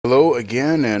Hello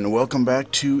again, and welcome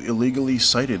back to Illegally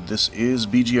Sighted. This is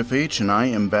BGFH, and I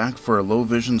am back for a low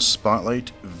vision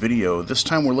spotlight video. This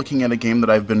time we're looking at a game that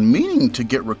I've been meaning to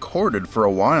get recorded for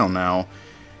a while now,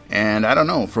 and I don't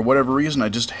know, for whatever reason I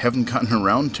just haven't gotten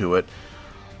around to it.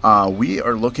 We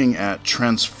are looking at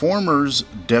Transformers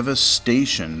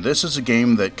Devastation. This is a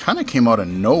game that kind of came out of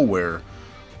nowhere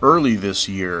early this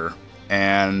year,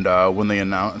 and when they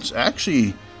announced,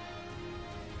 actually,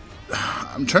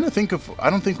 I'm trying to think of, I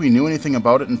don't think we knew anything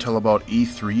about it until about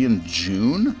E3 in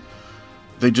June.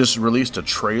 They just released a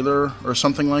trailer or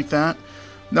something like that.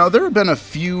 Now, there have been a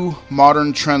few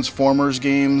modern Transformers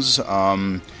games,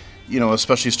 you know,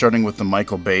 especially starting with the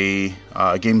Michael Bay,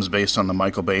 games based on the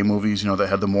Michael Bay movies, you know, that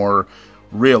had the more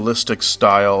realistic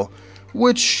style,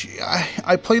 which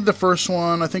I played the first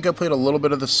one. I think I played a little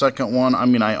bit of the second one. I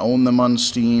mean, I own them on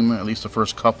Steam, at least the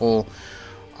first couple.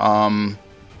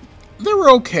 They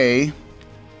were okay,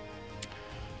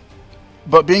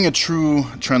 but being a true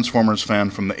Transformers fan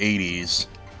from the 80s,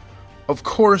 of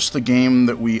course the game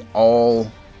that we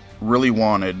all really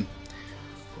wanted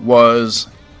was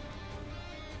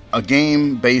a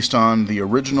game based on the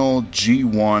original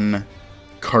G1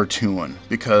 cartoon,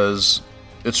 because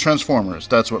it's Transformers,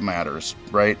 that's what matters,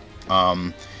 right?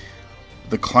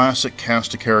 The classic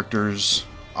cast of characters,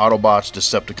 Autobots,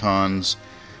 Decepticons,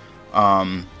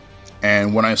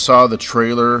 and when I saw the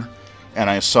trailer and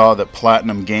I saw that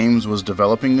Platinum Games was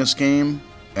developing this game,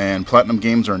 and Platinum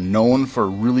Games are known for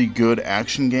really good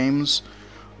action games.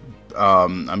 I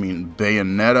mean,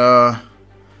 Bayonetta,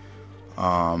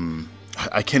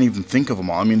 I can't even think of them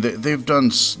all. I mean, they've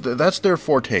done, that's their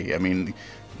forte. I mean,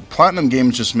 Platinum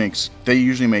Games just makes,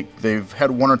 they've had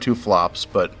one or two flops,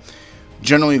 but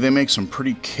generally they make some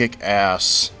pretty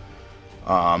kick-ass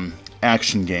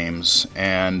action games.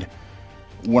 And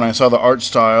when I saw the art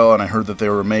style and I heard that they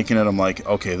were making it, I'm like,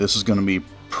 okay, this is going to be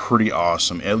pretty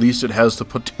awesome. At least it has the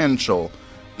potential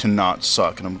to not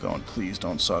suck. And I'm going, please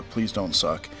don't suck, please don't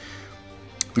suck.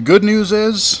 The good news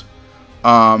is,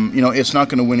 you know, it's not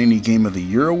going to win any Game of the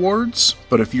Year awards,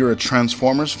 but if you're a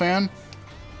Transformers fan,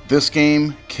 this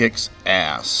game kicks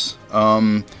ass.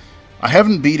 I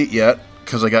haven't beat it yet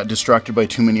because I got distracted by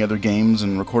too many other games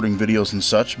and recording videos and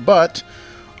such, but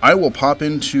I will pop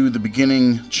into the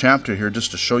beginning chapter here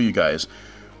just to show you guys.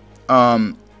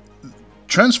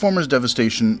 Transformers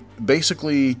Devastation,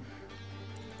 basically,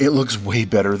 it looks way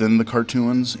better than the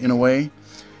cartoons in a way.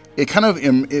 It kind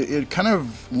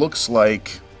of looks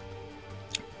like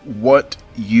what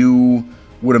you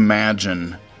would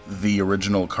imagine the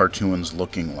original cartoons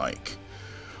looking like.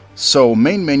 So,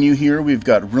 main menu here, we've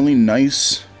got really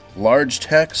nice large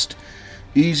text.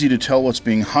 Easy to tell what's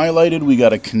being highlighted. We got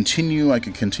to continue. I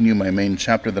could continue my main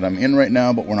chapter that I'm in right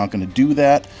now, but we're not going to do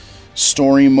that.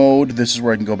 Story mode. This is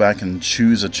where I can go back and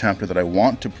choose a chapter that I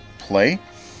want to play.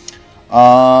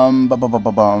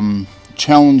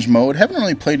 Challenge mode. Haven't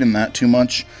really played in that too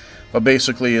much, but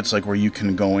basically it's like where you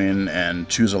can go in and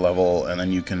choose a level, and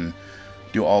then you can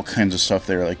do all kinds of stuff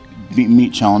there, like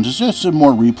meet challenges. Just a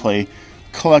more replay.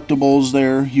 Collectibles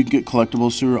there. You can get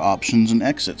collectibles through options and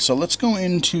exits. So let's go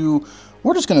into...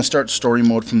 We're just going to start story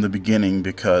mode from the beginning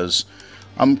because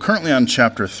I'm currently on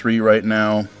chapter 3 right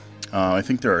now. I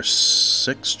think there are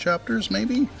 6 chapters,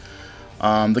 maybe?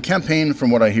 The campaign, from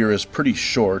what I hear, is pretty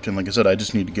short, and like I said, I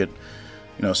just need to get,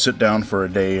 you know, sit down for a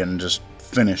day and just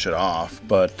finish it off.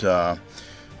 But,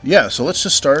 yeah, so let's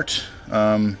just start.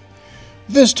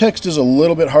 This text is a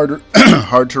little bit hard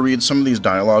to read. Some of these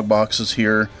dialogue boxes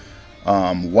here,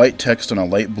 white text on a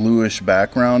light bluish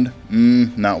background,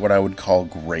 not what I would call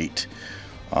great.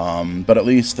 But at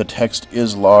least the text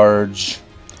is large.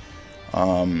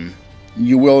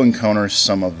 You will encounter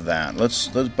some of that.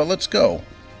 But let's go.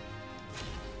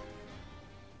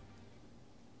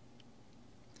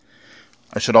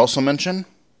 I should also mention,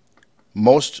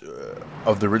 most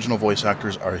of the original voice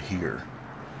actors are here.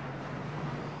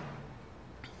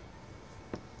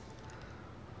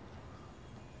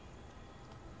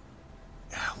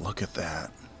 Yeah, look at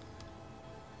that.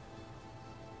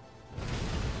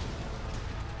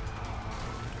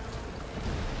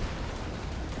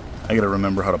 I gotta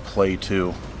remember how to play,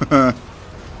 too. Oh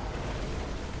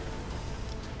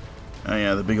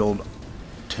yeah, the big old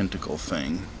tentacle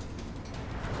thing.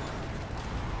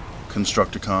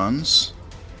 Constructicons.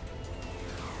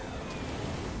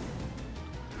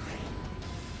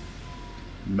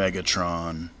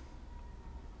 Megatron.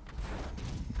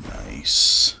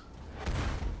 Nice.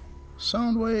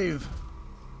 Soundwave.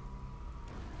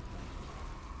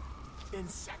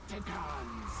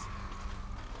 Insecticons.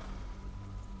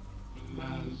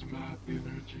 Plasma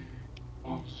energy.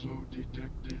 Also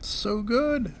detected. So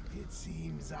good. It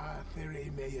seems our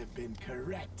theory may have been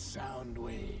correct,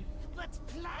 Soundwave. But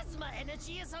plasma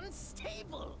energy is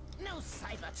unstable. No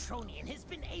Cybertronian has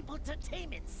been able to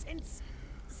tame it since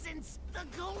the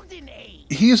Golden Age.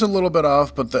 He's a little bit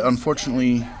off, but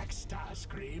unfortunately... Stand back,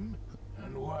 Starscream,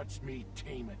 and watch me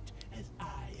tame it as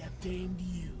I have tamed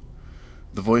you.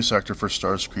 The voice actor for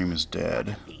Starscream is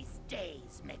dead. These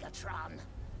days, Megatron.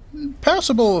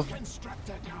 Passable.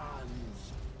 Constructicons.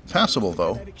 Passable,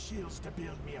 though. Kinetic shields to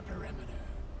build me a perimeter.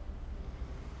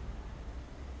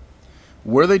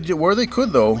 Where they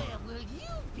could, though. Where will you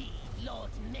be,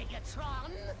 Lord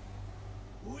Megatron?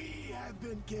 We have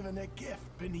been given a gift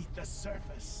beneath the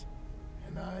surface,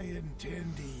 and I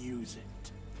intend to use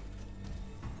it.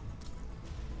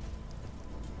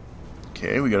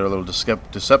 Okay, we got our little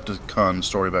Decepticon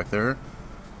story back there.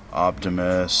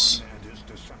 Optimus. And his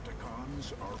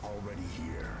Decepticons are already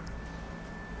here.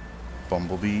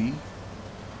 Bumblebee.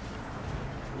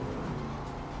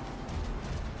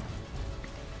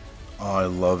 Oh, I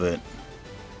love it.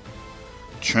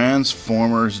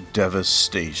 Transformers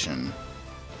Devastation.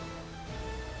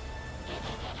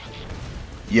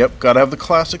 Yep, gotta have the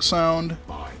classic sound.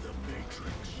 By the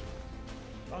Matrix.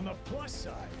 On the plus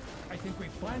side, I think we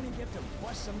finally get to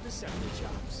bust some Decepticons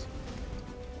chops.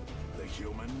 The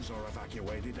humans are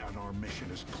evacuated and our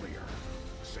mission is clear.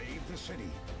 Save the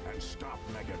city and stop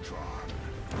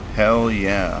Megatron. Hell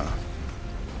yeah.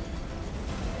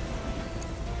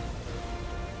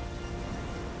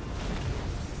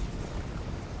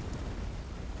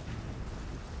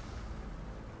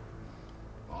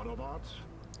 Autobots,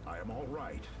 I am all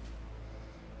right.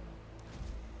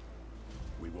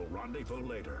 We will rendezvous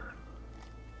later.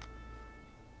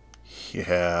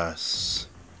 Yes.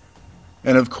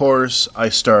 And of course, I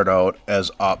start out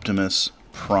as Optimus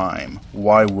Prime.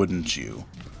 Why wouldn't you?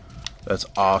 That's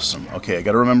awesome. Okay, I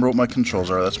gotta remember what my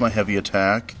controls are. That's my heavy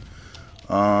attack.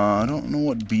 I don't know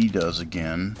what B does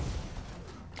again.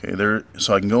 Okay, there.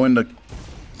 So I can go into...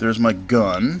 There's my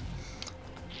gun.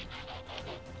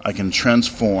 I can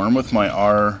transform with my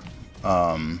R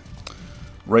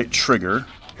right trigger.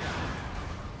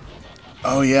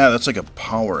 Oh yeah, that's like a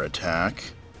power attack.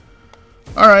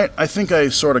 Alright, I think I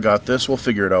sort of got this. We'll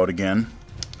figure it out again.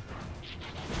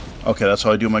 Okay, that's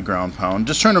how I do my ground pound.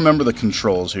 Just trying to remember the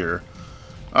controls here.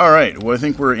 Alright, well I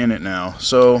think we're in it now.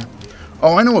 So,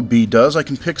 oh, I know what B does. I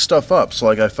can pick stuff up. So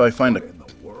like if I find a... What in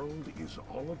the world is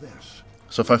all of this?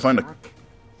 So if I find a... Mark,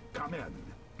 come in.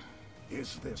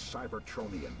 Is this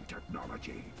Cybertronian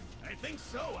technology? I think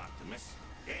so, Optimus.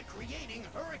 They're creating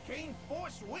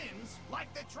hurricane-force winds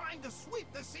like they're trying to sweep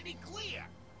the city clear.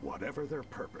 Whatever their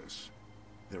purpose,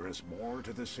 there is more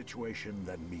to the situation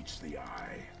than meets the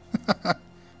eye.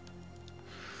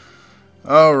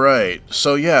 Alright,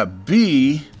 so yeah,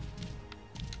 B...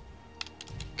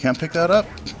 Can't pick that up?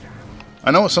 I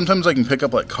know sometimes I can pick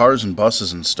up like cars and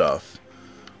buses and stuff.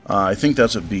 I think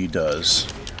that's what B does.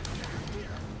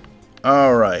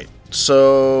 Alright,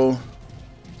 so...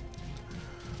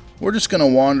 We're just going to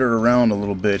wander around a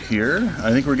little bit here.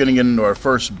 I think we're going to get into our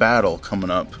first battle coming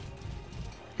up.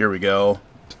 Here we go.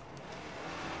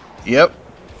 Yep.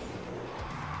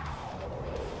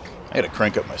 I had to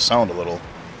crank up my sound a little.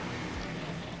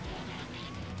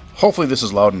 Hopefully this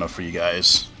is loud enough for you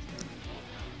guys.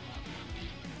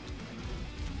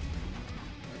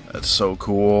 That's so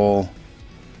cool.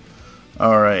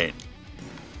 Alright.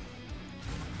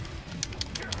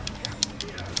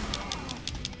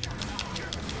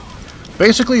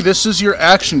 Basically, this is your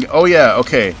action... Oh, yeah,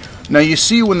 okay. Now, you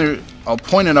see when they're... I'll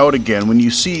point it out again. When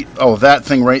you see... Oh, that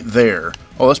thing right there.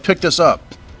 Oh, let's pick this up.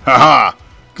 Haha!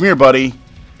 Come here, buddy.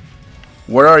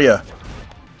 Where are you?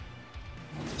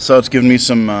 So it's giving me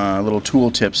some little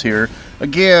tool tips here.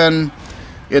 Again,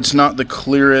 it's not the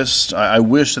clearest. I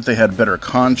wish that they had better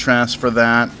contrast for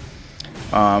that.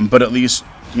 But at least,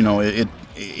 you know,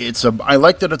 it's a... I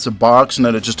like that it's a box and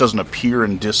that it just doesn't appear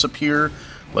and disappear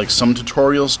like some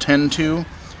tutorials tend to,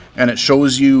 and it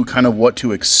shows you kind of what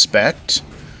to expect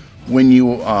when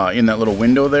you in that little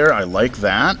window there. I like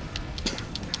that.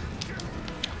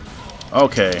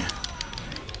 Okay.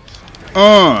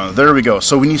 There we go.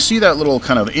 So when you see that little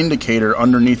kind of indicator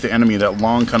underneath the enemy, that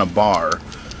long kind of bar,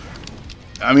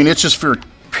 I mean, it's just for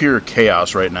pure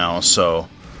chaos right now, so...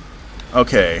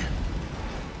 Okay.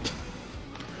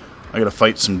 I gotta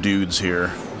fight some dudes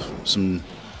here. Some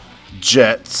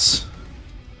jets.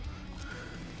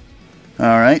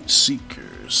 Alright,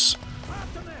 Seekers.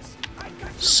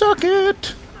 Suck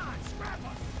it!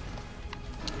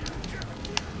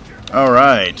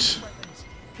 Alright.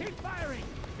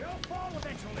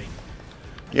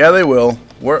 Yeah, they will.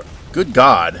 Good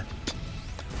God.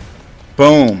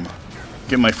 Boom.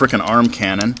 Get my frickin' arm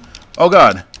cannon. Oh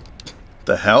god.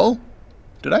 The hell?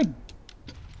 Did I...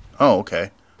 Oh,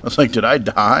 okay. I was like, did I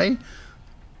die?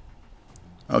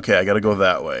 Okay, I gotta go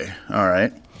that way.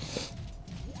 Alright.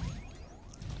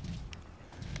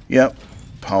 Yep.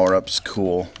 Power-ups,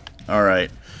 cool. Alright.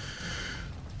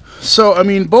 So, I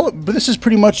mean, but this is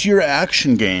pretty much your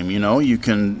action game, you know? You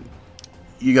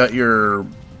got your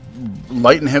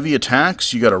light and heavy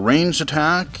attacks, you got a ranged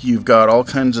attack, you've got all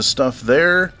kinds of stuff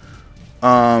there.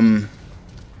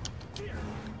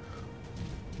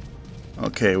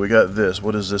 Okay, we got this.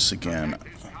 What is this again?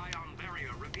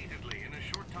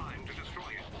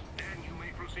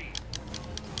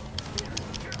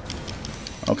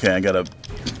 Okay, I gotta...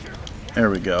 There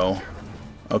we go.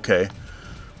 Okay.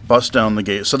 Bust down the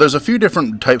gate. So there's a few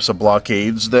different types of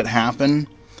blockades that happen,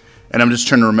 and I'm just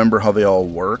trying to remember how they all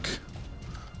work.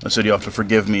 I said you have to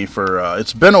forgive me for...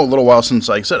 it's been a little while since,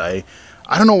 like I said, I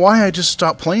don't know why I just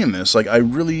stopped playing this. Like, I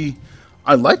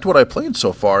liked what I played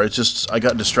so far. It's just I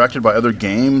got distracted by other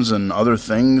games and other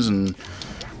things and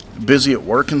busy at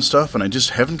work and stuff, and I just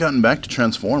haven't gotten back to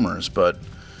Transformers, but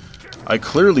I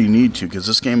clearly need to, because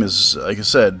this game is, like I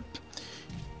said,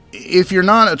 if you're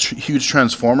not a huge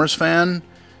Transformers fan,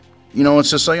 you know, it's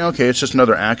just like, okay, it's just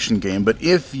another action game, but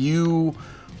if you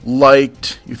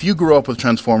grew up with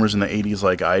Transformers in the 80s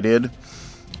like I did,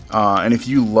 and if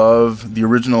you love the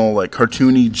original, like,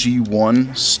 cartoony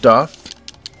G1 stuff,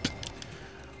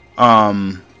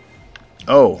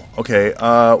 oh, okay,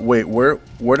 wait, where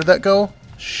did that go?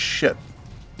 Shit.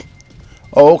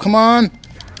 Oh, come on!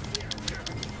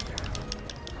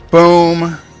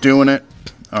 Boom! Doing it.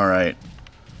 Alright.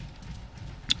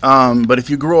 But if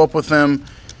you grew up with them,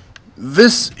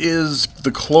 this is the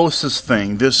closest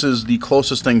thing. This is the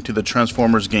closest thing to the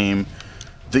Transformers game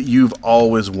that you've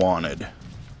always wanted.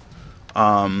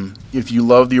 If you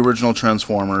love the original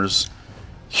Transformers,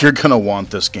 you're gonna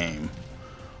want this game.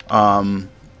 You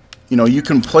know, you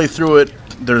can play through it.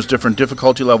 There's different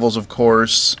difficulty levels, of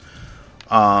course.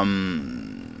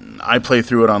 I play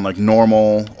through it on, like,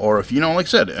 normal, or if, you know, like I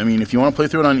said, I mean, if you want to play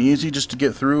through it on easy just to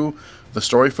get through the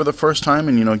story for the first time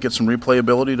and, you know, get some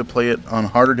replayability to play it on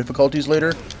harder difficulties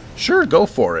later, sure, go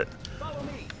for it.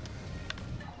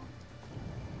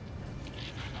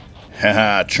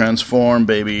 Haha, transform,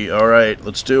 baby. Alright,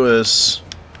 let's do this.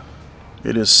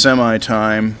 It is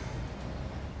semi-time.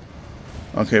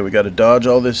 Okay, we gotta dodge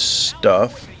all this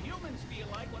stuff.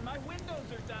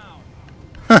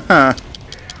 Haha.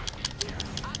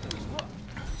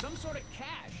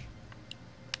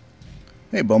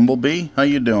 Hey, Bumblebee, how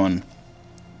you doing?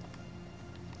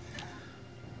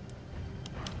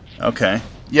 Okay.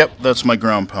 Yep, that's my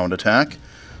ground pound attack.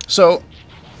 So,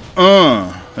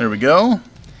 there we go.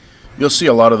 You'll see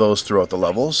a lot of those throughout the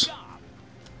levels.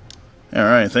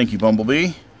 Alright, thank you,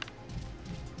 Bumblebee.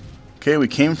 Okay, we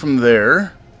came from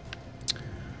there.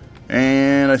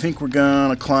 And I think we're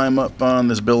gonna climb up on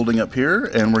this building up here,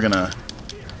 and we're gonna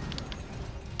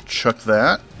chuck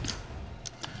that.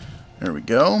 There we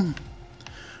go.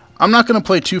 I'm not going to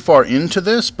play too far into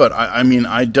this, but I mean,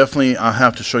 I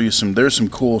have to show you there's some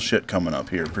cool shit coming up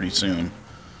here pretty soon.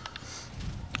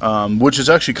 Which is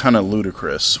actually kind of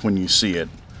ludicrous when you see it.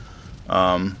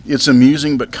 It's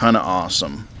amusing, but kind of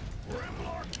awesome.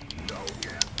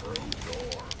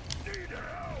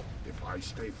 If I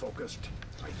stay focused,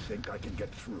 I think I can get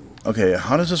through. Okay,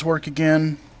 how does this work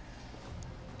again?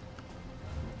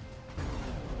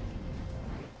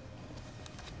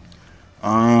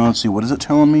 Let's see, what is it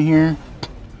telling me here?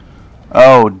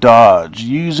 Oh, dodge.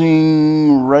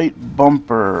 Using right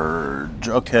bumper.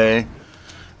 Okay.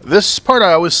 This part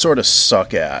I always sort of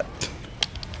suck at.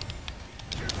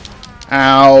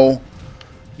 Ow.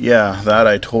 Yeah, that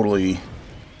I totally...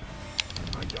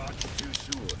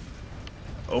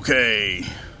 Okay.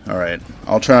 Alright.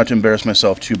 I'll try not to embarrass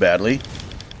myself too badly.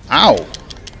 Ow.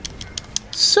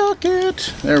 Suck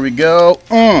it. There we go.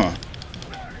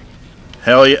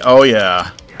 Hell yeah. Oh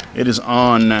yeah. It is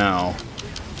on now.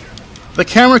 The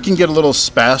camera can get a little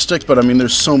spastic, but I mean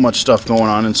there's so much stuff going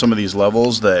on in some of these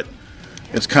levels that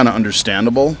it's kind of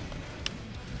understandable.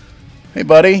 Hey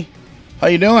buddy. How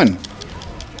you doing?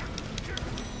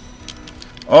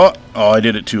 Oh, I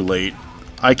did it too late.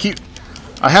 I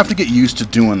have to get used to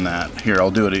doing that. Here,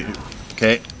 I'll do it.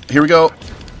 Okay. Here we go.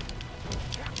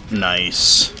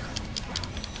 Nice.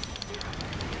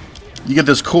 You get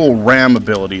this cool ram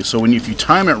ability, so if you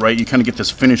time it right, you kind of get this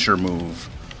finisher move.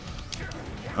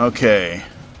 Okay.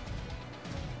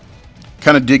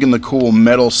 Kind of digging the cool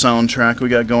metal soundtrack we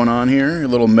got going on here. A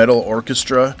little metal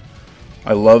orchestra.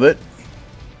 I love it.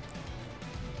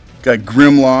 Got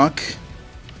Grimlock,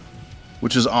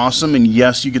 which is awesome, and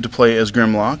yes, you get to play as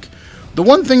Grimlock. The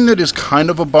one thing that is kind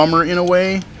of a bummer in a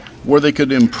way, where they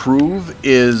could improve,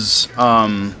 is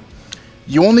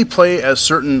you only play as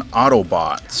certain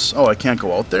Autobots. Oh, I can't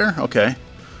go out there? Okay.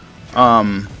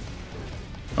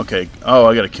 Okay. Oh,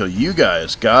 I gotta kill you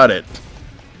guys. Got it.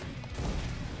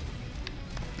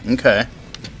 Okay.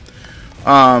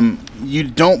 You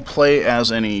don't play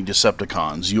as any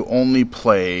Decepticons. You only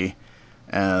play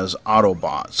as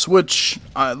Autobots, which,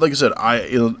 like I said,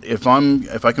 if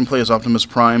I can play as Optimus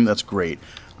Prime, that's great.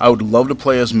 I would love to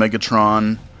play as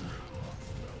Megatron.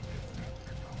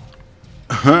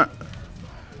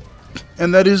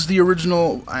 And that is the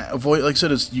original voice. Like I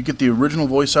said, you get the original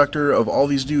voice actor of all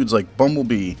these dudes, like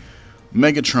Bumblebee,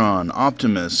 Megatron,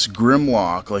 Optimus,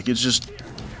 Grimlock. Like, it's just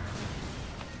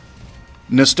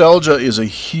nostalgia is a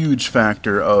huge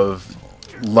factor of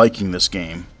liking this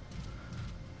game.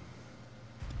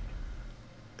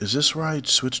 Is this where I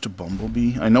switch to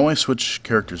Bumblebee? I know I switch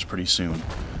characters pretty soon.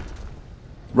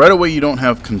 Right away, you don't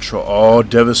have control. Oh,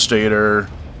 Devastator.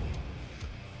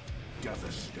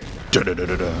 Da da da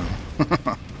da da.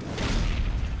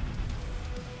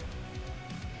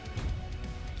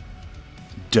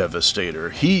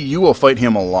 Devastator. You will fight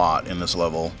him a lot in this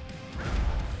level.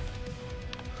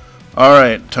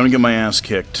 Alright, time to get my ass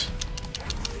kicked.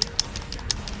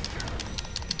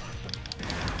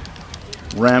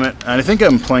 Ram it. And I think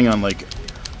I'm playing on, like,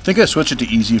 I think I switched it to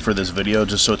easy for this video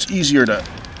just so it's easier to,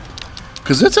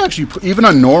 because it's actually, even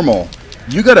on normal,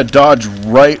 you gotta dodge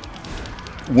right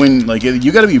when, like,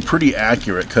 you gotta be pretty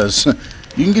accurate, because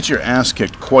you can get your ass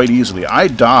kicked quite easily. I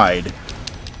died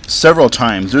several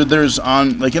times. There's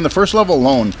on, like, in the first level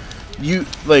alone, you,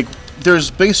 like,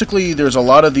 there's a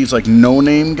lot of these, like,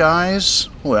 no-name guys.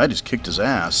 Boy, I just kicked his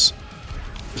ass.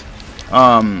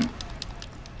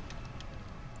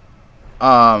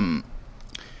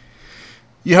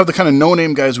 You have the kind of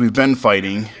no-name guys we've been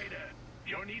fighting.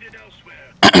 You're needed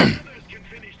elsewhere. Others can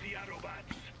finish the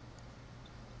Autobots.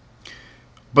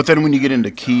 But then when you get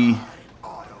into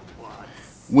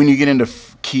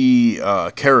key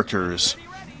characters,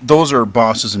 those are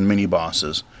bosses and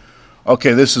mini-bosses.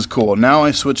 Okay, this is cool. Now I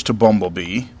switch to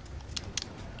Bumblebee.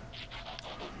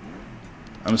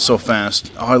 I'm so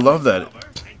fast. Oh, I love that.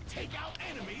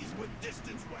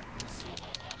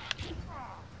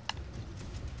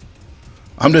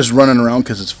 I'm just running around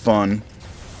because it's fun.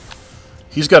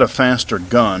 He's got a faster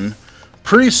gun.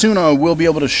 Pretty soon I will be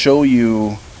able to show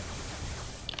you...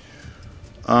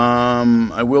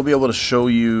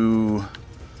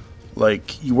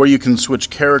 like, where you can switch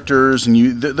characters,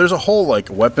 and there's a whole, like,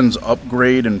 weapons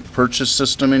upgrade and purchase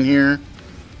system in here.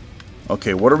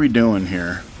 Okay, what are we doing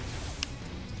here?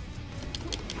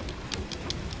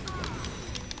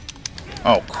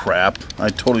 Oh, crap. I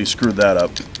totally screwed that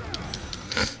up.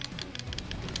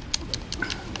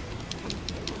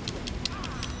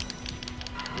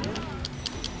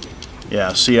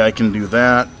 Yeah, see, I can do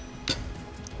that.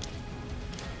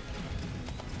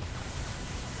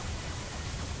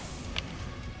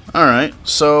 Alright,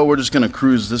 so we're just going to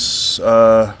cruise this.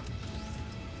 I'm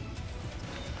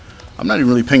not even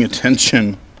really paying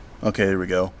attention. Okay, there we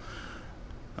go.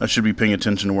 I should be paying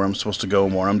attention to where I'm supposed to go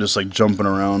more. I'm just, like, jumping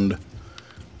around,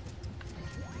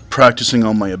 practicing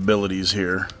all my abilities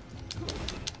here.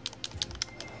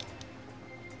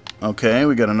 Okay,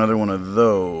 we got another one of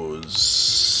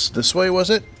those. This way, was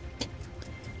it?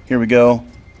 Here we go.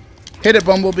 Hit it,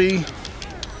 Bumblebee.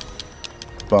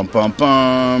 Bum, bum,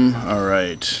 bum.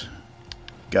 Alright.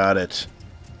 Got it.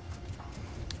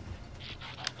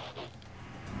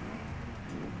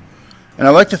 And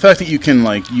I like the fact that you can,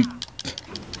 like,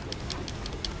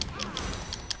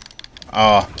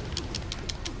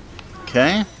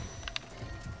 okay.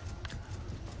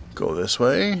 Go this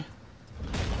way.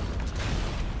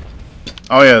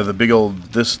 Oh yeah, the big old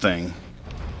this thing.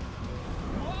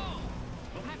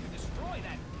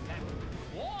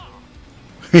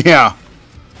 Yeah.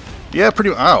 Yeah,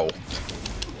 pretty... Ow.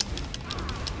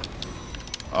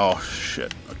 Oh,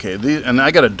 shit. Okay, and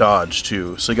I gotta dodge,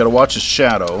 too. So you gotta watch his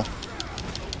shadow.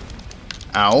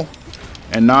 Ow.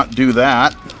 And not do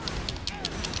that.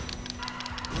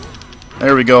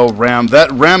 There we go, ram.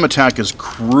 That ram attack is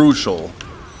crucial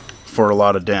for a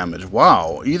lot of damage.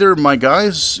 Wow. Either my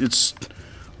guys...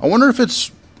 I wonder if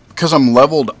it's because I'm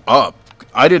leveled up.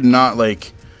 I did not,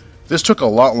 like... This took a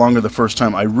lot longer the first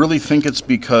time. I really think it's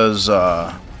because...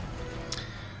 like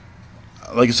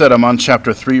I said, I'm on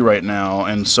Chapter 3 right now,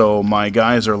 and so my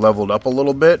guys are leveled up a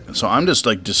little bit. So I'm just,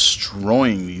 like,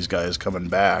 destroying these guys coming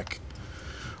back.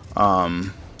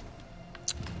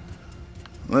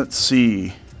 Let's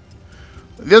see.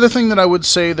 The other thing that I would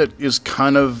say that is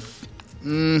kind of...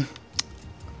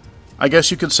 I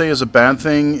guess you could say is a bad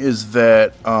thing is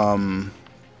that,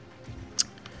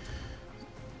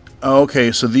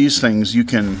 okay, so these things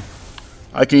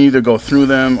I can either go through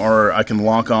them or I can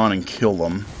lock on and kill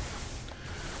them.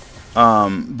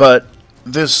 But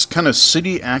this kind of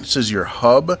city acts as your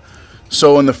hub.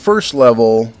 So in the first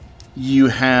level, you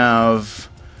have,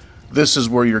 this is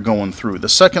where you're going through. The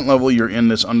second level, you're in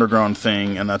this underground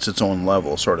thing, and that's its own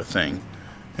level sort of thing.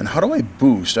 And how do I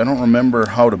boost? I don't remember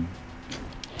how to...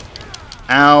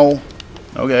 Ow.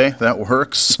 Okay, that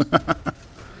works.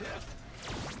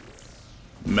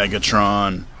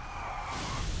 Megatron.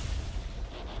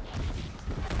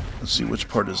 Let's see, which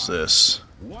part is this?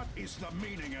 What is the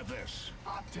meaning of this?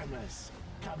 Optimus,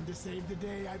 come to save the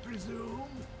day, I presume?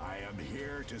 I am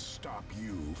here to stop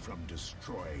you from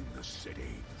destroying the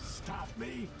city. Stop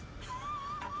me?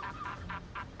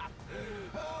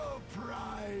 Oh,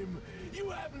 Prime, you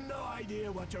have no idea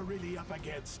what you're really up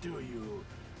against, do you?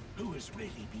 Who is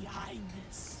really behind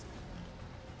this?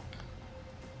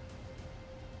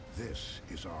 This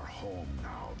is our home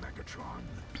now, Megatron.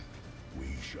 We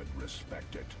should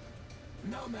respect it.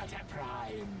 No matter,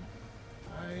 Prime.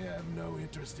 I have no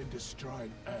interest in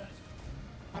destroying Earth.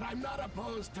 But I'm not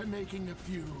opposed to making a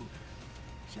few,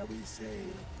 shall we say,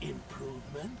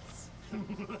 improvements?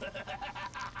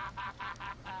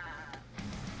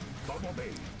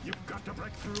 Bumblebee, you've got to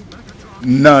break through Megatron.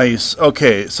 Nice.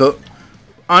 Okay, so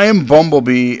I am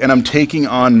Bumblebee and I'm taking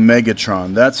on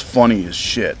Megatron. That's funny as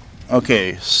shit.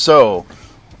 Okay, so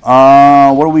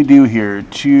what do we do here?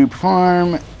 To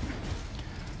perform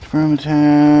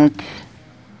attack,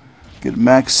 get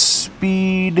max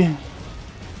speed.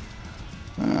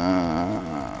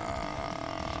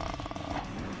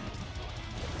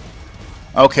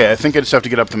 Okay, I think I just have to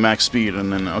get up to max speed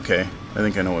and then, okay, I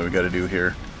think I know what we gotta do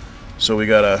here. So we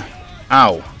gotta,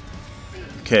 ow.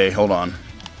 Okay, hold on.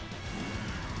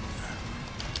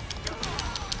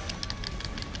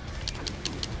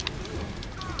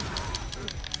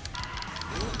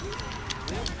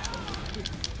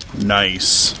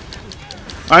 Nice.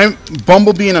 I'm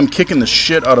Bumblebee and I'm kicking the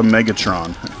shit out of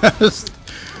Megatron.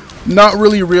 Not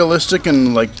really realistic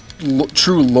and like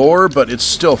true lore, but it's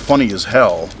still funny as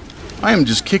hell. I am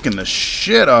just kicking the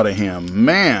shit out of him,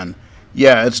 man.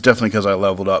 Yeah, it's definitely because I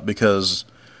leveled up because,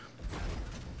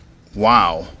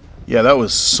 wow. Yeah, that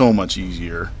was so much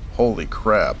easier. Holy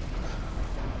crap.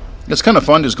 It's kind of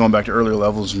fun just going back to earlier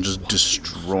levels and just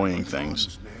destroying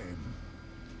things.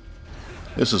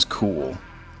 This is cool.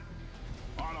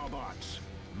 Autobots,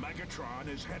 Megatron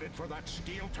is headed for that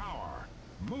steel tower.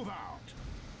 Move out.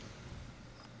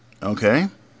 Okay.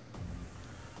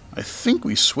 I think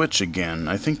we switch again.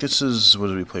 I think this is, what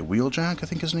did we play? Wheeljack, I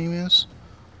think his name is?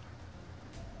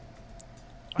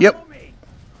 Yep.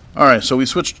 Alright, so we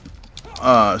switched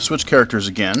characters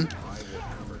again.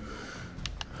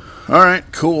 Alright,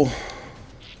 cool.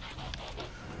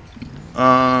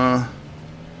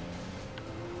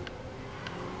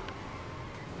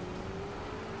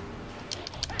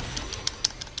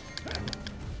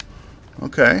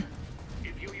 Okay.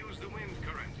 If you use the wind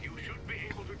current, you should be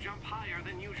able to jump higher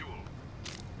than usual.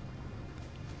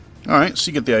 Alright, so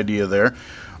you get the idea there.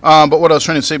 But what I was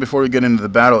trying to say before we get into the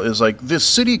battle is, like, this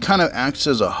city kind of acts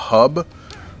as a hub,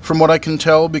 from what I can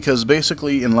tell, because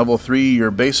basically in level 3,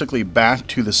 you're basically back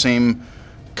to the same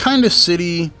kind of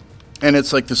city, and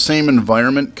it's like the same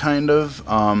environment, kind of.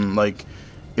 Like,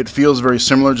 it feels very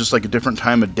similar, just like a different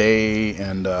time of day,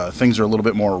 and things are a little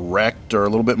bit more wrecked, or a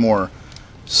little bit more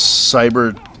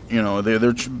cyber, you know,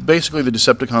 they're basically, the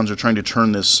Decepticons are trying to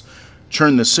turn this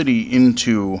city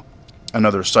into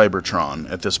another Cybertron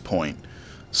at this point.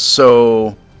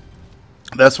 So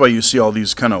that's why you see all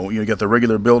these kind of, you get the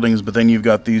regular buildings, but then you've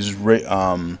got these, you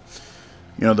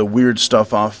know, the weird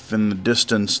stuff off in the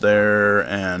distance there,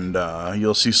 and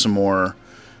you'll see some more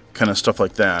kind of stuff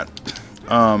like that.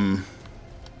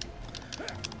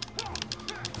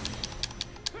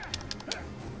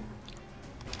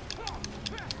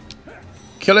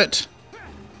 Kill it!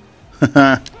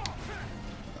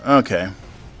 Okay.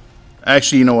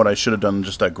 Actually, you know what? I should have done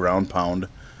just that ground pound.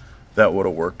 That would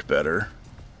have worked better.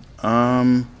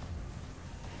 I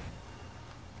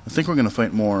think we're going to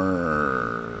fight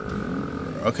more...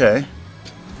 Okay.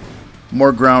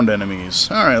 More ground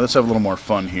enemies. Alright, let's have a little more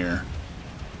fun here.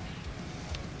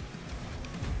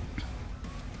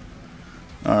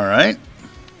 Alright.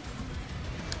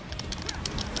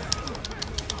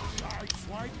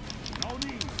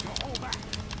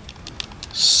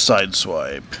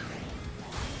 Sideswipe.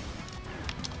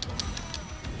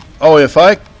 Oh, if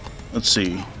I... Let's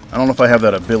see. I don't know if I have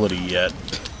that ability yet.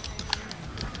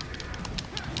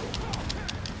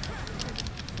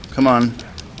 Come on.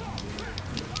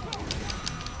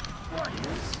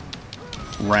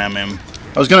 ram him.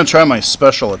 I was going to try my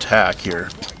special attack here.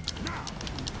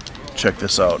 Check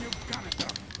this out.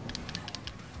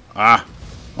 Ah.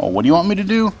 Oh, what do you want me to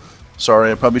do?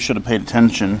 Sorry, I probably should have paid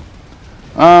attention.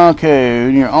 Okay,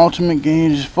 when your ultimate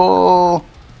gauge is full,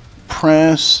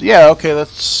 press... Yeah, okay,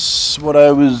 that's what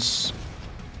I was...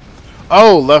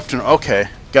 Oh, left and... Okay,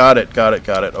 got it.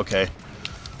 Okay.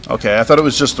 Okay, I thought it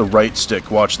was just the right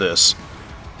stick. Watch this.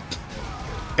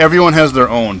 Everyone has their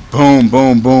own. Boom,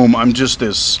 boom, boom. I'm just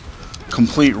this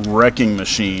complete wrecking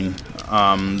machine.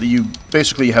 You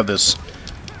basically have this,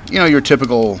 you know, your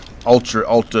typical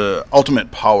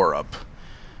ultimate power-up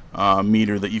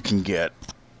meter that you can get.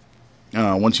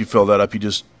 Once you fill that up, you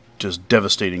just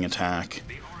devastating attack.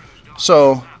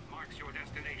 So,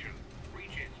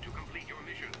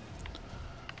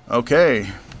 okay,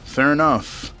 fair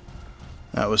enough.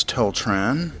 That was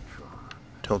Teltran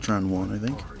 1, I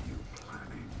think.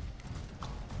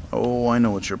 Oh, I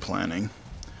know what you're planning.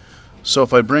 So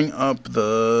if I bring up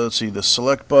the, let's see, the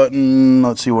select button,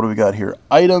 let's see, what do we got here?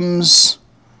 Items,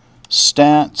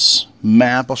 stats,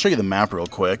 map. I'll show you the map real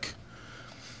quick.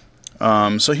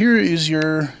 So here is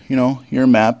your, your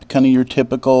map, kind of your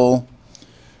typical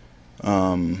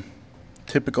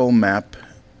map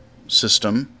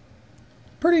system.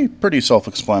 Pretty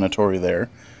self-explanatory there.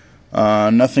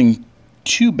 Nothing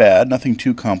too bad, nothing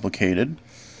too complicated.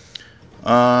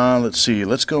 Let's see,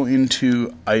 let's go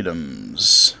into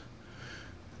items.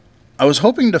 I was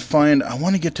hoping to find, I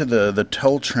want to get to the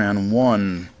Teltran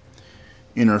 1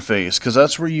 interface, because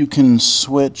that's where you can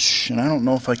switch, and I don't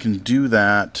know if I can do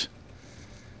that.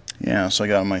 Yeah, so I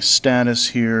got my status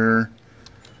here.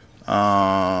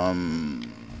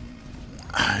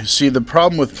 See, the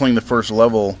problem with playing the first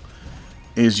level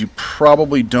is you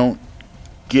probably don't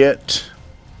get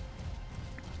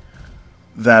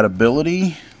that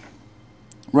ability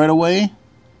right away.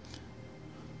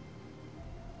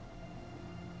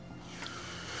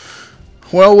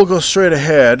 Well, we'll go straight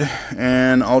ahead,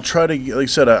 and I'll try to, like I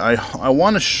said, I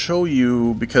want to show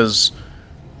you, because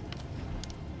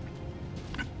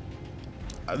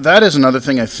that is another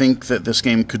thing I think that this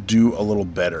game could do a little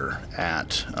better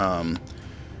at,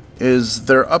 is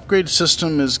their upgrade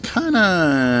system is kind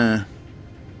of,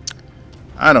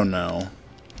 I don't know.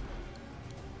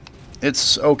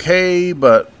 It's okay,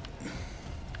 but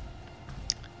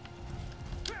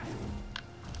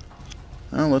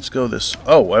well, let's go this.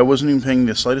 Oh, I wasn't even paying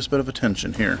the slightest bit of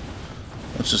attention here.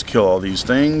 Let's just kill all these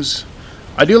things.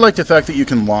 I do like the fact that you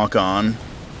can lock on.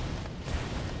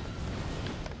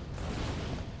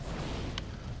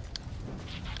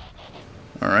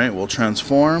 Alright, we'll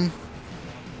transform.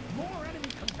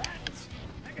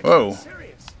 Whoa.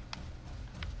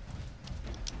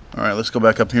 Alright, let's go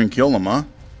back up here and kill them, huh?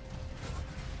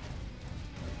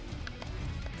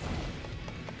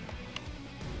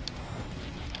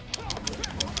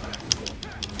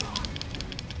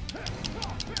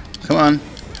 Come on.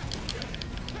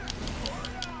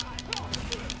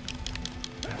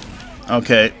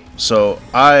 Okay, so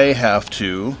I have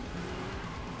to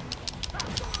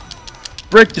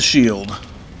break the shield.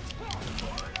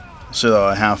 So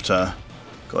I have to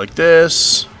go like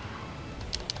this.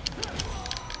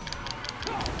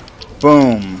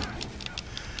 Boom.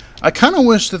 I kind of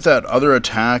wish that other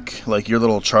attack, like your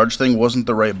little charge thing, wasn't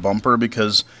the right bumper,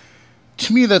 because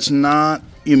to me that's not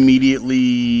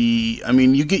immediately, I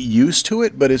mean, you get used to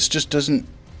it, but it just doesn't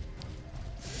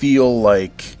feel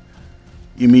like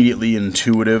immediately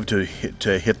intuitive to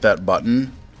hit that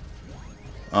button.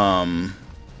 I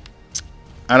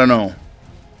don't know.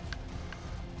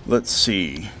 Let's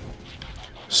see.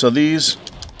 So these,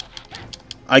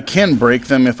 I can break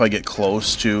them if I get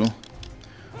close to.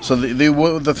 So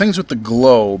the things with the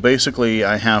glow, basically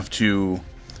I have to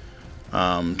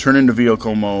turn into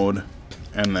vehicle mode,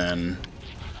 and then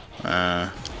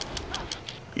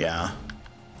yeah.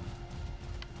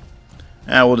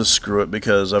 We'll just screw it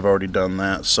because I've already done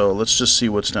that. So let's just see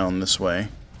what's down this way.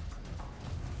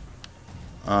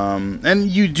 And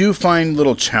you do find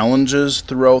little challenges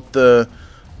throughout the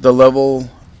level.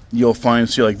 You'll find,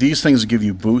 see, like these things give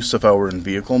you boosts if I were in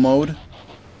vehicle mode.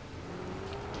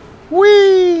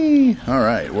 Whee!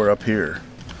 Alright, we're up here.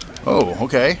 Oh,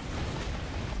 okay.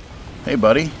 Hey,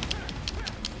 buddy.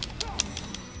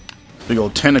 Big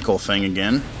old tentacle thing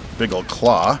again. Big old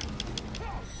claw.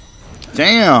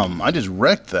 Damn! I just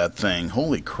wrecked that thing.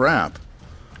 Holy crap.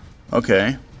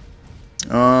 Okay.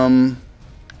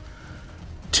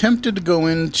 Tempted to go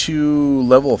into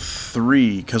level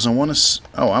 3 because I want to.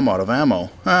 Oh, I'm out of ammo.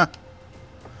 Huh.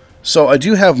 So I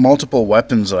do have multiple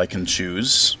weapons that I can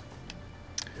choose.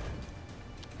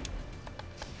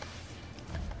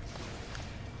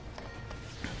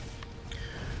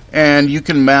 And you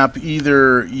can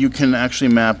actually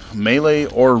map melee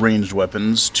or ranged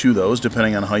weapons to those,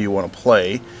 depending on how you want to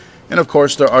play. And of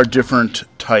course, there are different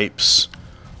types.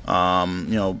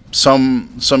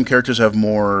 Some characters have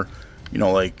more,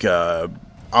 like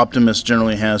Optimus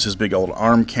generally has his big old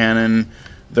arm cannon.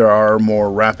 There are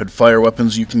more rapid fire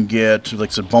weapons you can get. Like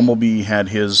I said, Bumblebee had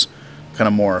his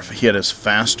he had his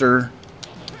faster.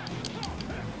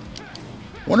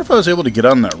 I wonder if I was able to get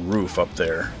on that roof up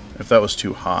there, if that was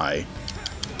too high.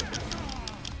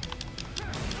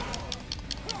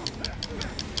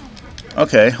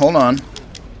 Okay, hold on.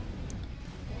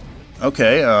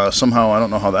 Okay, somehow I don't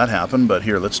know how that happened, but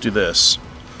here, let's do this.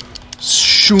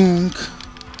 Shunk.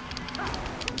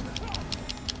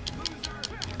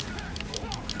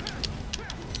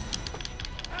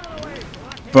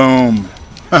 Boom.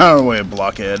 Out of the way,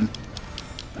 blockhead.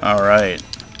 Alright.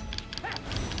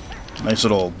 Nice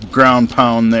little ground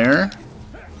pound there.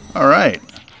 Alright.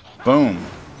 Boom.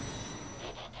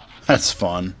 That's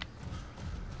fun.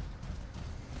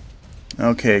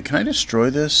 Okay, can I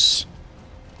destroy this?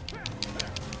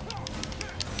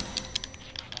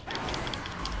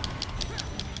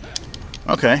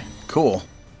 Okay, cool.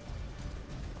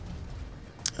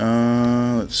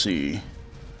 Let's see.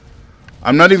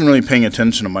 I'm not even really paying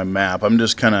attention to my map. I'm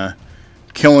just kind of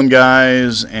killing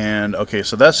guys, and okay,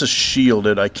 so that's a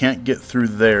shielded. I can't get through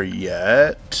there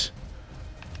yet.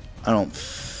 I don't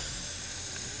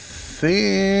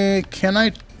think... Can I?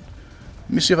 Let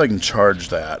me see if I can charge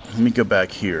that. Let me go back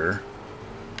here.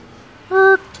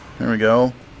 There we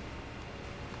go.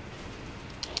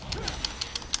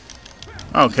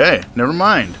 Okay, never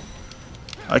mind.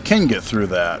 I can get through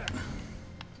that.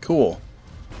 Cool.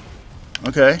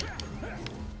 Okay.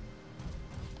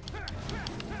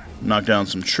 Knock down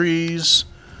some trees.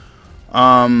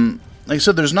 Like I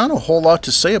said, there's not a whole lot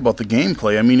to say about the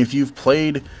gameplay. I mean, if you've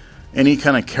played any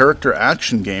kind of character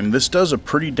action game, this does a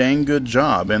pretty dang good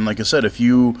job. And like I said, if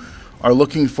you are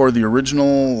looking for the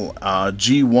original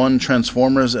G1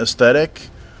 Transformers aesthetic,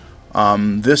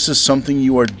 this is something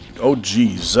you are... Oh,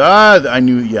 geez. I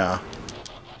knew... Yeah.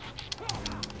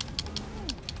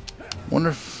 Wonder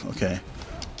if... Okay.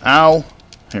 Ow.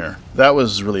 Here. That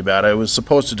was really bad. I was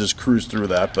supposed to just cruise through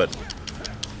that, but...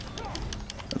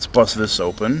 Let's bust this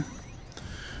open.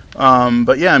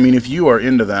 But yeah, I mean, if you are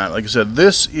into that, like I said,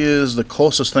 this is the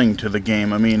closest thing to the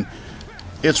game. I mean,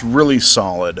 it's really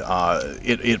solid.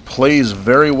 It plays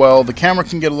very well. The camera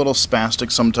can get a little spastic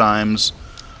sometimes,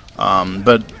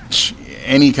 but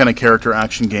any kind of character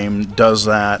action game does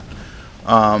that.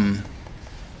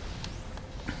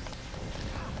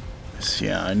 So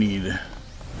yeah, I need...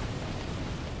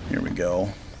 Here we go.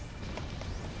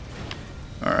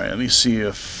 Alright, let me see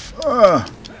if...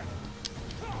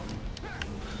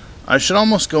 I should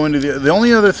almost go into the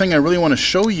only other thing I really want to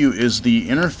show you is the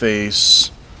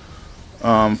interface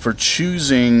for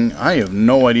choosing. I have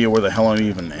no idea where the hell I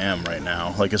even am right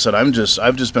now. Like I said, I've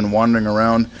just been wandering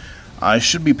around. I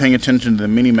should be paying attention to the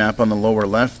mini map on the lower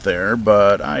left there,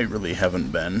 but I really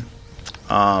haven't been.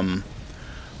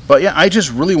 But yeah, I just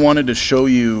really wanted to show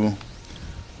you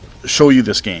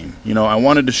this game. You know, I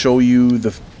wanted to show you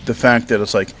the fact that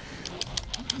it's like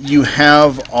you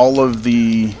have all of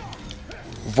the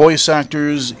voice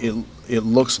actors. It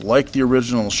looks like the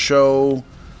original show,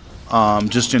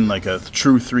 just in like a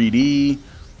true 3D.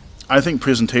 I think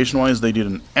presentation-wise, they did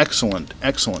an excellent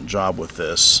job with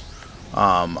this.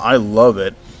 I love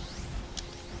it.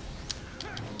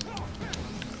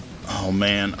 Oh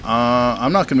man,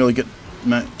 I'm not gonna really get.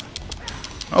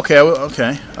 Okay,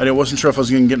 okay. I wasn't sure if I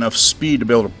was gonna get enough speed to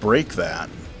be able to break that.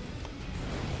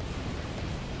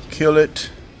 Kill it.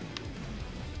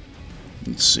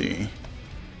 Let's see.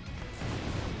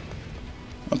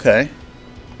 Okay,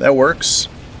 that works.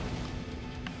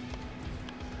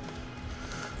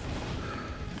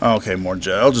 Okay, more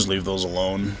jet. I'll just leave those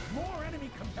alone. More enemy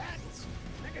combatants.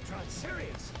 Megatron's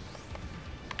serious.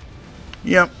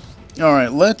 Yep. All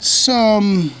right, let's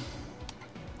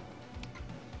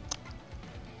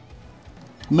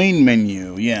main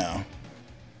menu. Yeah.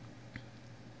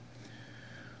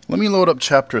 Let me load up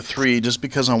chapter 3 just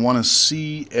because I want to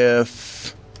see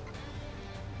if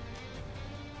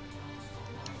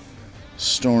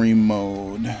story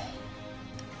mode.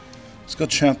 Let's go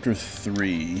chapter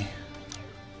 3.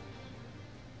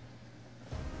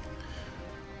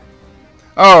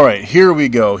 Alright, here we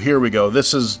go. Here we go.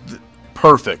 This is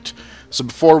perfect. So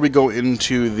before we go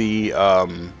into the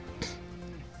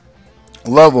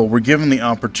level, we're given the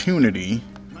opportunity.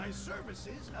 My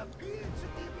services appear to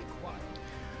be required.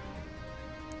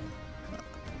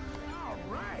 All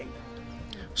right.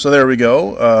 So there we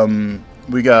go.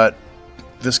 We got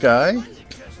this guy.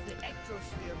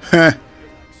 The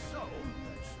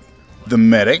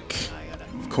medic,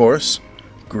 of course.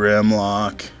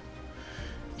 Grimlock.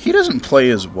 He doesn't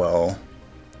play as well.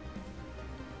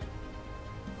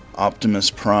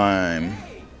 Optimus Prime.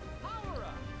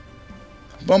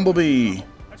 Bumblebee.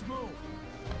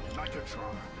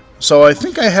 So I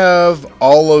think I have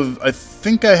all of the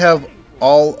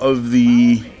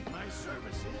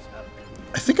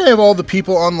all the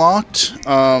people unlocked.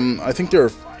 I think there are,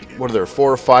 what are there,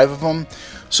 4 or 5 of them.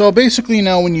 So basically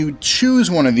now when you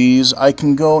choose one of these, I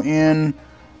can go in,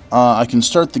 I can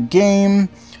start the game.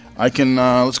 I can,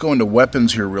 let's go into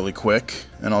weapons here really quick,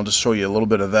 and I'll just show you a little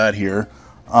bit of that here.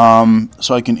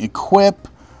 So I can equip,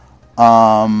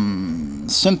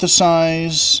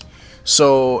 synthesize.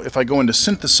 So if I go into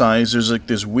synthesize, there's like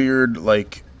this weird,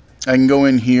 like, I can go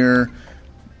in here.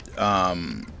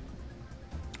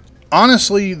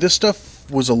 Honestly, this stuff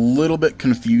was a little bit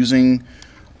confusing,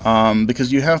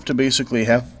 because you have to basically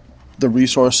have the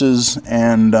resources,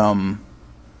 and I'm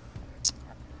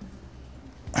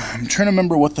trying to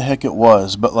remember what the heck it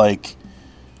was, but like,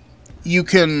 you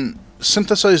can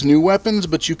synthesize new weapons,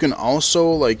 but you can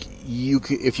also, like,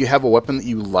 if you have a weapon that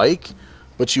you like,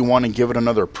 but you want to give it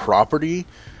another property,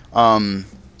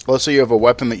 let's say you have a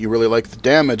weapon that you really like the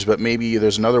damage, but maybe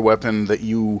there's another weapon that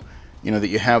you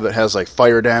have that has like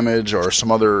fire damage or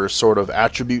some other sort of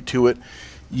attribute to it,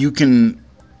 you can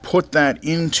put that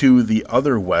into the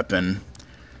other weapon,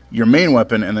 your main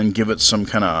weapon, and then give it some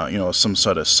kind of, some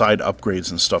sort of side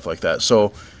upgrades and stuff like that.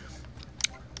 So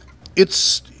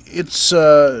it's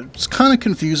kind of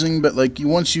confusing, but like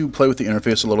once you play with the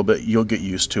interface a little bit, you'll get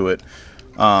used to it.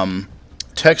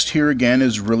 Text here again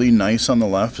is really nice on the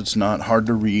left. It's not hard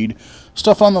to read.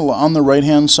 Stuff on the right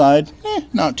hand side,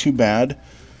 not too bad.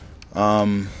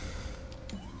 We'll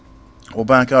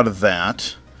back out of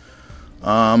that.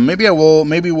 Maybe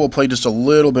we'll play just a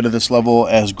little bit of this level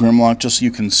as Grimlock, just so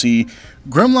you can see.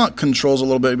 Grimlock controls a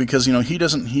little bit because he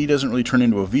doesn't really turn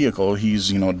into a vehicle. He's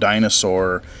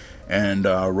dinosaur and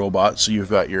robot. So you've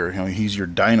got your he's your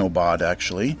Dinobot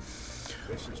actually.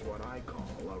 This is what I call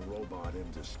a robot in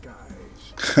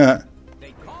disguise.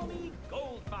 They call me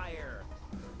Goldfire.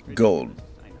 Gold.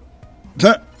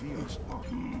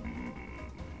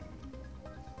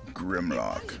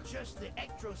 Grimlock. Just the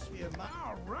ectrosphere.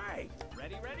 All right.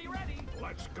 Ready.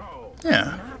 Let's go.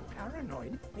 Yeah. Not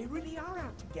paranoid. They really are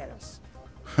out to get us.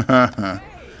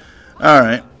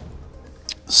 Alright.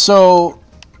 So,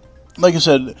 like I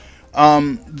said,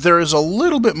 there is a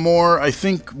little bit more. I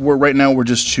think right now we're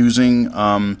just choosing.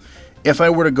 If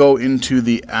I were to go into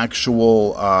the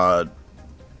actual,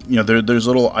 there's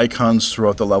little icons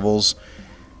throughout the levels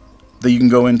that you can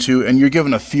go into, and you're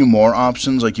given a few more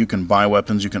options. Like you can buy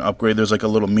weapons, you can upgrade. There's like a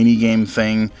little mini game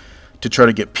thing to try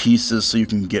to get pieces so you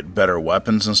can get better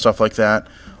weapons and stuff like that.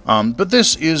 But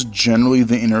this is generally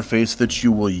the interface that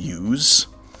you will use.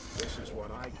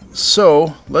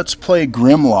 So let's play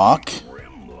Grimlock.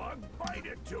 Grimlock, bite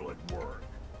it till it works.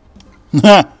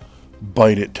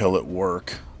 Bite it till it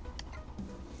work.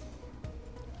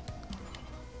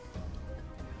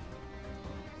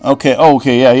 Okay. Oh,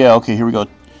 okay. Yeah. Okay. Here we go.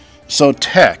 So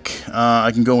tech. I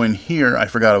can go in here. I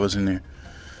forgot I was in there.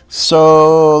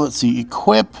 So let's see.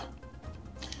 Equip.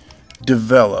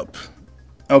 Develop.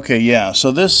 Okay. Yeah.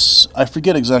 So this, I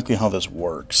forget exactly how this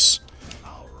works.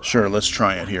 Sure. Let's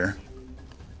try it here.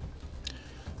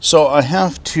 So I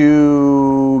have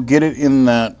to get it in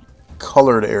that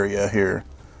colored area here.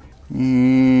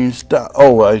 Stop.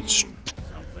 Oh,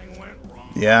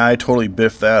 yeah, I totally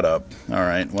biffed that up. All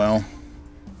right, well,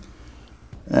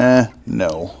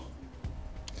 no.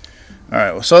 All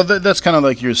right, so that's kind of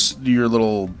like your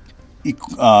little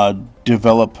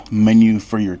develop menu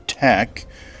for your tech,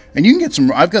 and you can get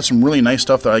some. I've got some really nice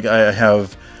stuff that I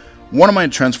have. One of my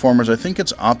Transformers, I think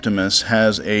it's Optimus,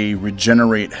 has a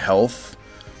regenerate health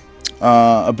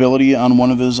ability on one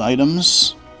of his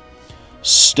items.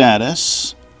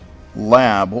 Status.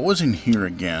 Lab. What was in here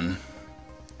again?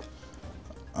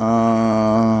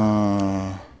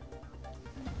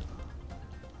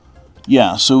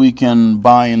 Yeah, so we can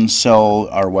buy and sell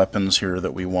our weapons here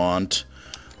that we want.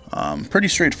 Pretty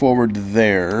straightforward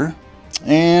there.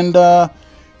 And,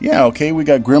 yeah, okay, we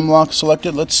got Grimlock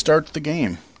selected. Let's start the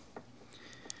game.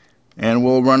 And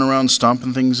we'll run around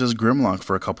stomping things as Grimlock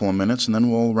for a couple of minutes, and then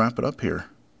we'll wrap it up here.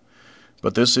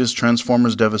 But this is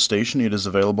Transformers Devastation. It is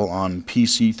available on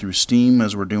PC through Steam,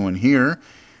 as we're doing here.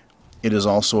 It is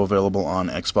also available on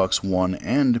Xbox One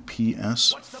and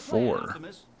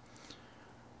PS4.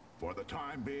 For the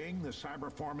time being, the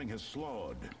cyberforming has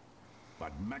slowed.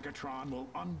 But Megatron will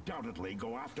undoubtedly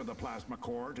go after the plasma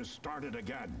core to start it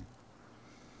again.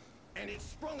 And it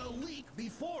sprung a leak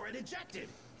before it ejected.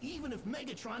 Even if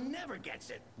Megatron never gets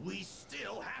it, we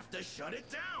still have to shut it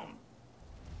down.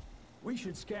 We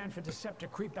should scan for Deceptor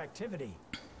creep activity.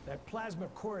 That plasma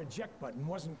core eject button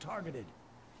wasn't targeted.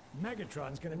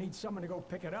 Megatron's gonna need someone to go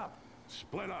pick it up.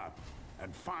 Split up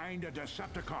and find a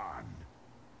Decepticon.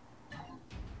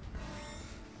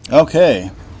 Okay.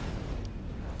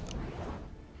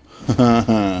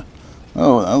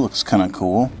 Oh, that looks kind of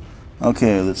cool.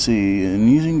 Okay, let's see. And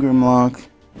using Grimlock,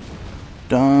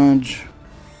 dodge.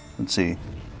 Let's see.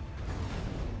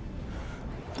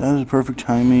 That is perfect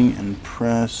timing and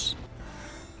press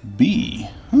B.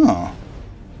 Huh.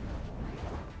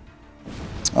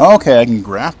 Okay, I can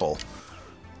grapple.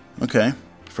 Okay,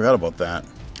 forgot about that.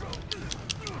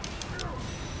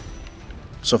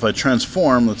 So if I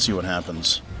transform, let's see what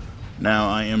happens. Now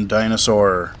I am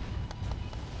Dinosaur.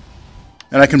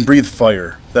 And I can breathe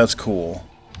fire. That's cool.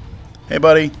 Hey,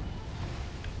 buddy.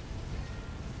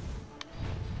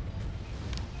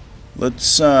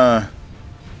 Let's, Man,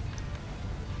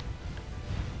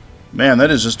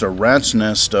 that is just a rat's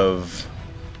nest of...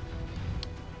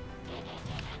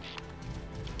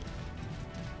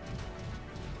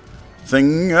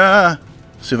 thing.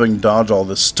 See if I can dodge all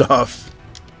this stuff.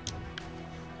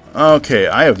 Okay,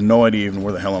 I have no idea even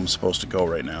where the hell I'm supposed to go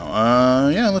right now.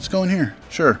 Yeah, let's go in here.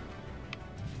 Sure.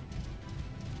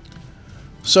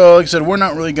 So, like I said, we're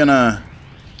not really gonna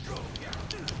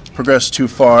progress too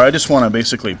far. I just want to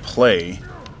basically play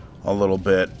a little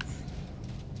bit.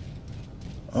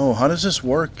 Oh, how does this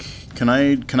work? Can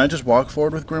I just walk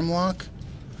forward with Grimlock?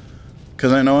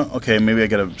 Because I know... Okay, maybe I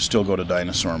gotta still go to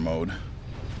dinosaur mode.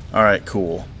 Alright,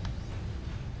 cool.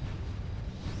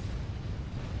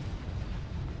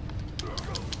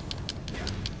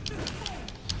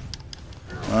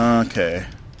 Okay.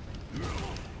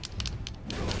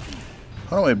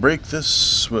 How do I break this?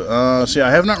 See,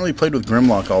 I have not really played with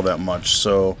Grimlock all that much,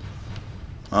 so...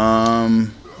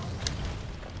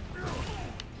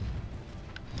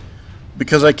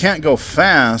 Because I can't go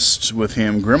fast with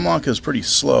him, Grimlock is pretty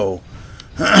slow.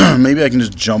 Maybe I can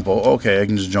just jump... Okay, I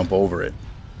can just jump over it.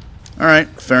 Alright,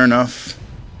 fair enough.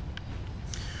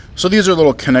 So these are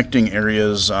little connecting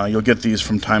areas. You'll get these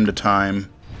from time to time.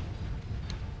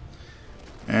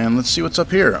 And let's see what's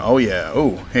up here. Oh, yeah.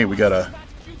 Oh, hey, we got a...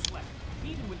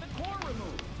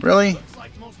 Really?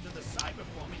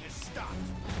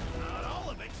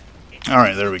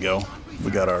 Alright, there we go. We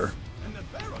got our...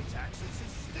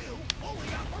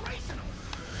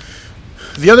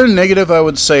 The other negative I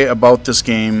would say about this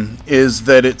game is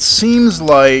that it seems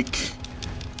like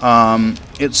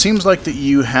that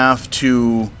you have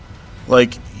to,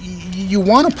 like, you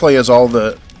want to play as all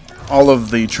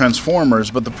of the Transformers,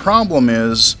 but the problem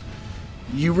is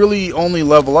you really only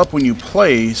level up when you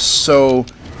play, so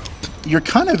you're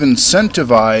kind of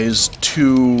incentivized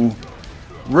to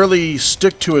really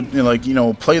stick to it, like, you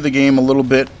know, play the game a little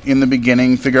bit in the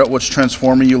beginning, figure out which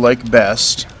Transformer you like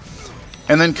best,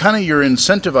 and then kind of you're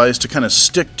incentivized to kind of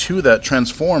stick to that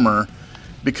Transformer,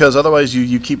 because otherwise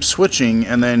you keep switching,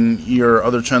 and then your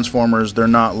other Transformers, they're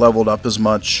not leveled up as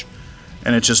much,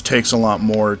 and it just takes a lot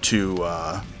more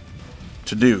to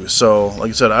do. So, like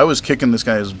I said, I was kicking this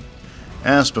guy's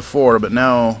ass before, but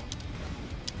now...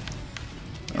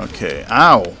 Okay,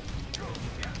 ow!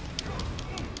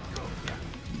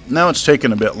 Now it's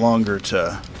taking a bit longer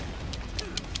to...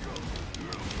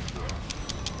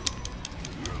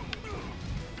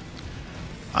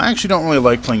 I actually don't really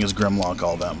like playing as Grimlock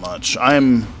all that much.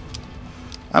 I'm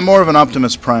more of an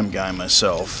Optimus Prime guy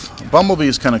myself. Bumblebee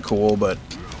is kind of cool, but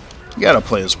you gotta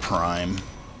play as Prime.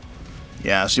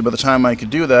 Yeah, see, by the time I could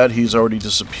do that, he's already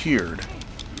disappeared.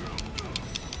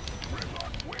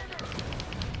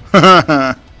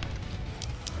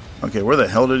 Okay, where the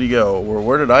hell did he go?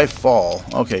 Where did I fall?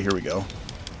 Okay, here we go.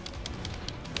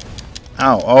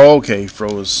 Ow. Oh, okay,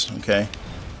 froze. Okay.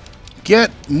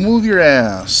 Move your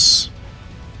ass.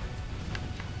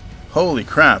 Holy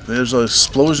crap, there's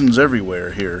explosions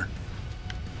everywhere here.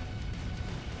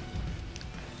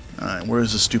 Alright,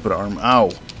 where's this stupid arm?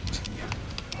 Ow.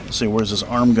 Let's see, where's this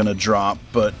arm gonna drop,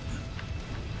 but...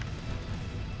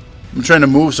 I'm trying to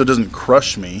move so it doesn't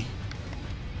crush me.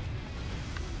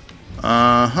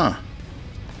 Uh-huh.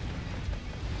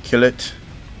 Kill it.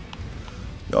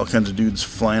 All kinds of dudes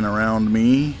flying around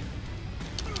me.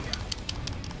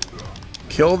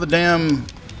 Kill the damn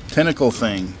tentacle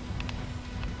thing.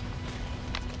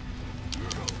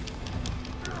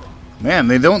 Man,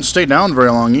 they don't stay down very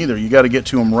long either. You got to get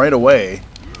to them right away.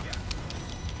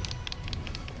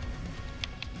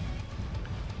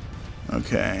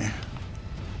 Okay.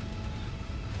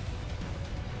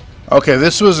 Okay,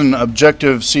 this was an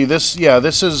objective. See, this, yeah,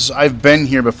 this is... I've been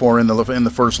here before in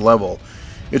the first level,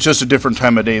 It's just a different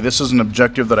time of day. This is an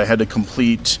objective that I had to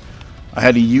complete. I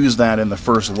had to use that in the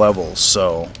first level,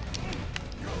 so...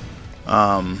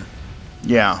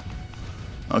 yeah.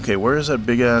 Okay, where is that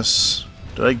big-ass...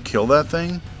 Did I kill that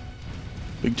thing?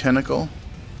 Big tentacle?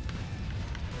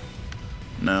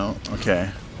 No? Okay.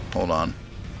 Hold on.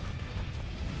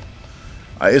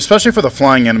 Especially for the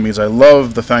flying enemies, I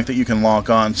love the fact that you can lock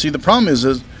on. See, the problem is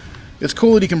it's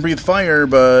cool that he can breathe fire,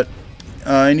 but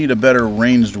I need a better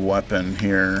ranged weapon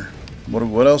here.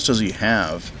 What else does he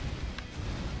have?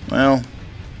 Well...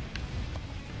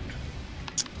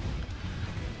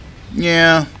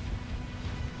 yeah.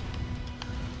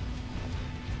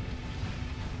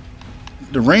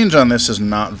 The range on this is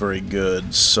not very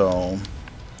good, so...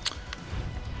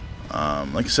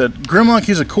 like I said, Grimlock,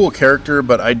 he's a cool character,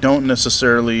 but I don't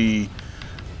necessarily...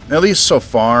 At least so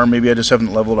far, maybe I just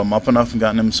haven't leveled him up enough and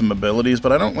gotten him some abilities,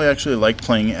 but I don't really actually like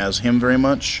playing as him very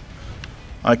much.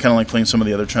 I kind of like playing some of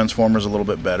the other Transformers a little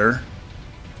bit better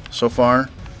so far.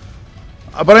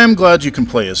 But I am glad you can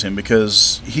play as him,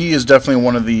 because he is definitely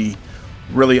one of the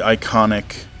really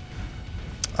iconic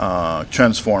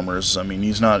Transformers. I mean,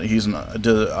 he's a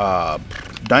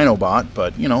Dinobot,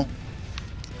 but, you know.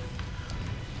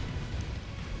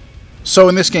 So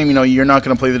in this game, you know, you're not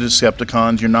going to play the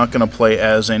Decepticons, you're not going to play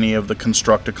as any of the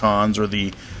Constructicons or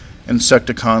the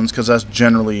Insecticons, because that's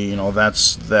generally, you know,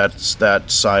 that's that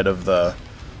side of the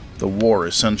war,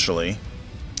 essentially.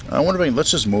 I wonder if let's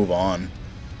just move on.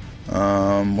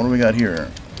 What do we got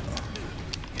here?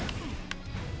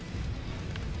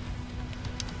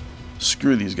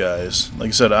 Screw these guys. Like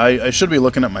I said, I should be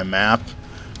looking at my map,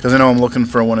 because I know I'm looking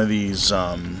for one of these,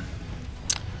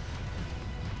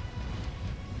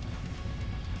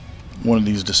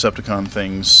 Decepticon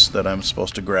things that I'm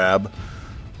supposed to grab.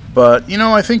 But, you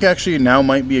know, I think actually now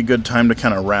might be a good time to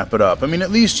kind of wrap it up. I mean, at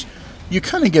least you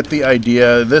kind of get the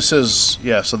idea. This is,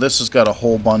 yeah, so this has got a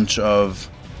whole bunch of...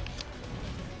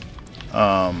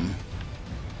 I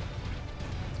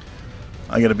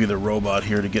gotta be the robot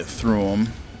here to get through them,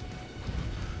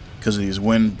 because these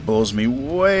wind blows me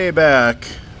way back.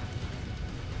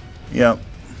 Yep.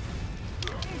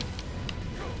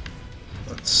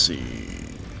 Let's see.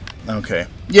 Okay.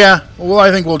 Yeah, well,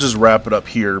 I think we'll just wrap it up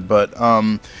here, but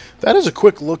that is a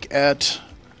quick look at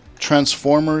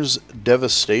Transformers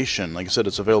Devastation. Like I said,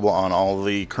 it's available on all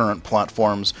the current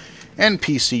platforms and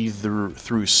PC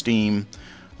through Steam.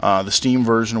 The Steam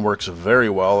version works very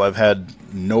well. I've had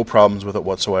no problems with it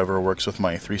whatsoever. It works with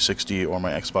my 360 or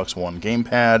my Xbox One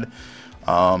gamepad.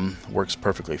 Works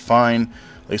perfectly fine.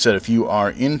 Like I said, if you are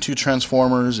into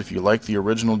Transformers, if you like the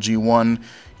original G1,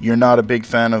 you're not a big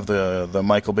fan of the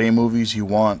Michael Bay movies, you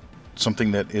want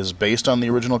something that is based on the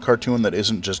original cartoon that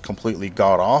isn't just completely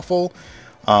god-awful,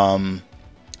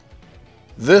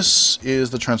 this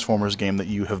is the Transformers game that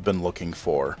you have been looking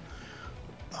for.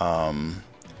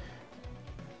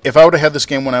 If I would have had this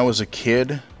game when I was a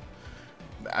kid,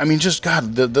 I mean, just,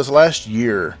 God, this last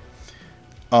year,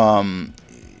 in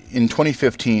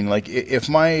 2015, like, if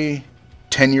my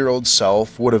 10-year-old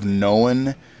self would have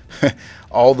known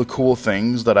all the cool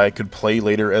things that I could play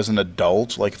later as an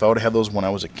adult, like, if I would have had those when I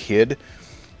was a kid,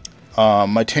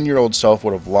 my 10-year-old self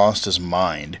would have lost his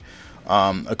mind.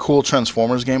 A cool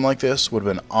Transformers game like this would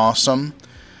have been awesome.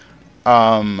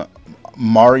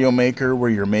 Mario Maker, where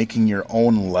you're making your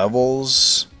own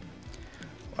levels.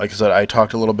 Like I said, I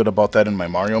talked a little bit about that in my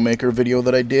Mario Maker video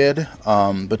that I did.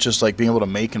 But just like being able to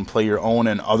make and play your own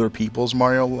and other people's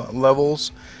Mario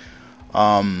levels.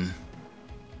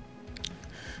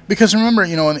 Because remember,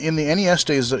 you know, in the NES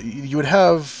days, you would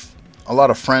have a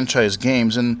lot of franchise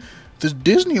games, and the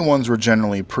Disney ones were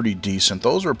generally pretty decent.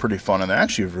 Those were pretty fun, and they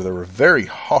were very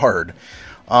hard.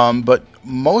 But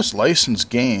most licensed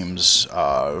games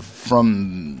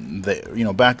from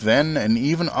back then and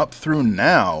even up through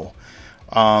now,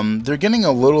 they're getting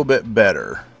a little bit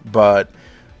better. But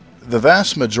the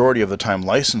vast majority of the time,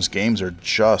 licensed games are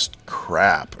just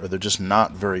crap, or they're just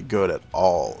not very good at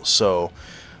all. So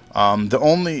the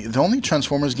only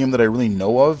Transformers game that I really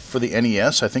know of for the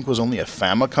NES, I think, was only a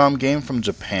Famicom game from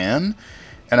Japan.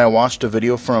 And I watched a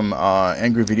video from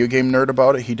Angry Video Game Nerd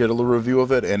about it. He did a little review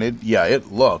of it, and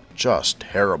it looked just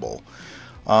terrible.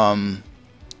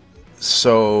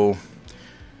 So,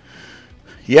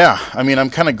 yeah, I mean, I'm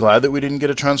kind of glad that we didn't get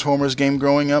a Transformers game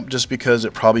growing up, just because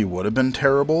it probably would have been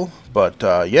terrible. But,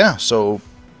 yeah, so,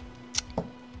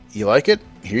 you like it?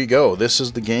 Here you go. This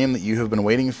is the game that you have been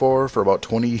waiting for about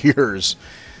 20 years.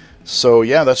 So,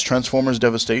 yeah, that's Transformers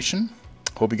Devastation.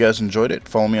 Hope you guys enjoyed it.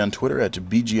 Follow me on Twitter at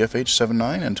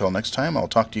BGFH79. Until next time, I'll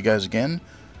talk to you guys again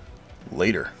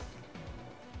later.